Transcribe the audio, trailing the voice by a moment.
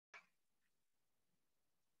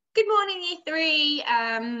Good morning, Year 3.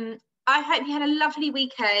 I hope you had a lovely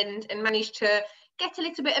weekend and managed to get a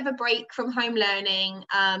little bit of a break from home learning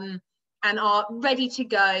and are ready to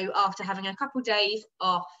go after having a couple of days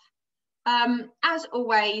off. As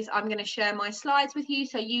always, I'm going to share my slides with you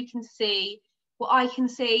so you can see what I can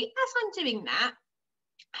see. As I'm doing that,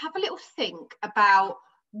 have a little think about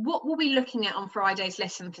what we'll be looking at on Friday's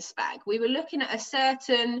lesson for SPaG. We were looking at a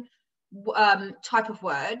certain type of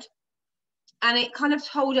word, and it kind of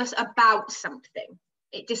told us about something.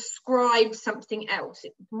 It described something else.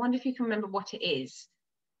 I wonder if you can remember what it is.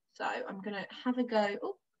 So I'm going to have a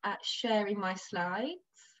go at sharing my slides.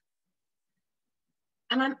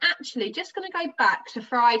 And I'm actually just going to go back to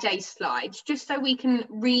Friday's slides, just so we can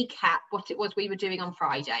recap what it was we were doing on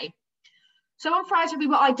Friday. So on Friday, we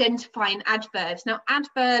were identifying adverbs. Now,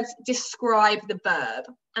 adverbs describe the verb,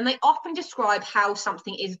 and they often describe how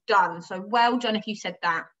something is done. So well done if you said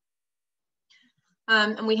that.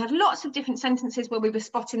 And we had lots of different sentences where we were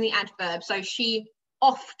spotting the adverb. So she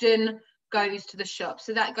often goes to the shop.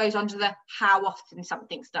 So that goes under the how often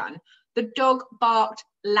something's done. The dog barked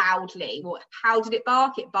loudly. Well, how did it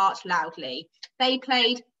bark? It barked loudly. They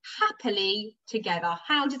played happily together.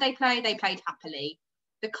 How did they play? They played happily.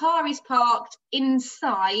 The car is parked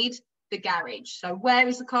inside the garage. So where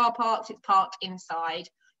is the car parked? It's parked inside.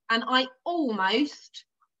 And I almost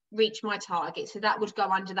reached my target. So that would go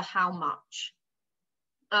under the how much.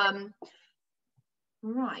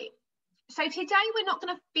 Right. So today we're not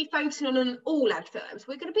going to be focusing on all adverbs.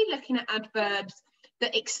 We're going to be looking at adverbs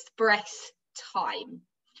that express time.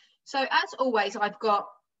 So as always, I've got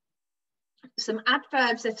some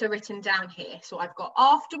adverbs that are written down here. So I've got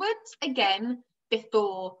afterwards, again,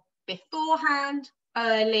 before, beforehand,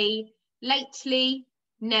 early, lately,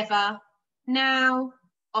 never, now,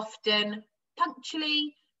 often,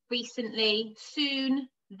 punctually, recently, soon,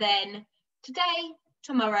 then, today,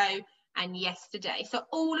 tomorrow, and yesterday. So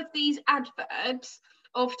all of these adverbs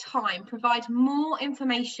of time provide more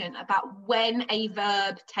information about when a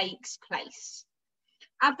verb takes place.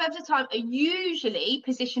 Adverbs of time are usually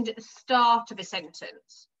positioned at the start of a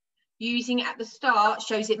sentence. Using it at the start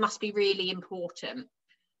shows it must be really important.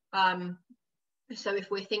 So if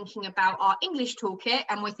we're thinking about our English toolkit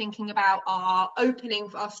and we're thinking about our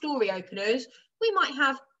story openers, we might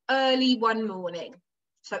have early one morning.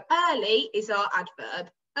 So early is our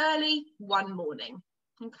adverb, early one morning,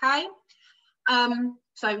 okay?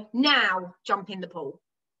 So now jump in the pool.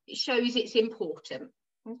 It shows it's important,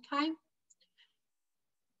 okay?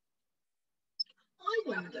 I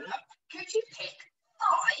wonder, could you pick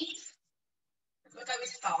five? We'll go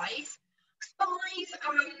with five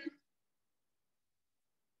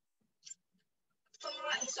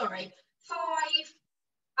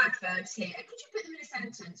adverbs here. Could you put them in a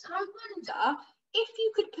sentence? And I wonder if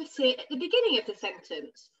you could put it at the beginning of the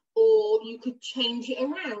sentence, or you could change it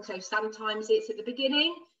around. So sometimes it's at the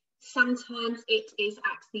beginning, sometimes it is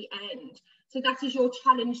at the end. So that is your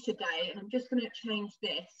challenge today. And I'm just going to change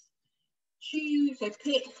this. So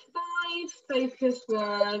pick 5 focus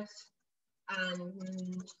words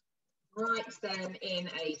and write them in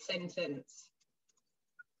a sentence.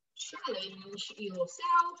 Challenge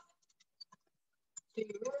yourself to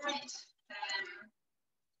write them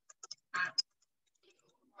at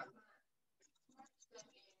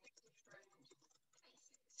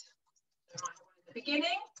the beginning,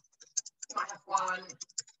 you might have one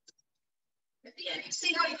at the end.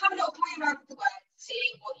 See how you have a little play around with the words, see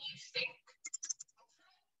what you think.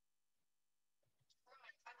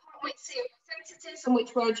 I can't wait to see your sentences and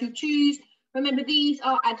which words you choose. Remember, these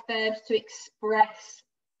are adverbs to express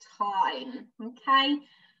time, okay?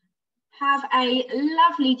 Have a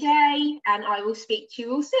lovely day, and I will speak to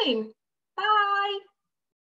you all soon. Bye.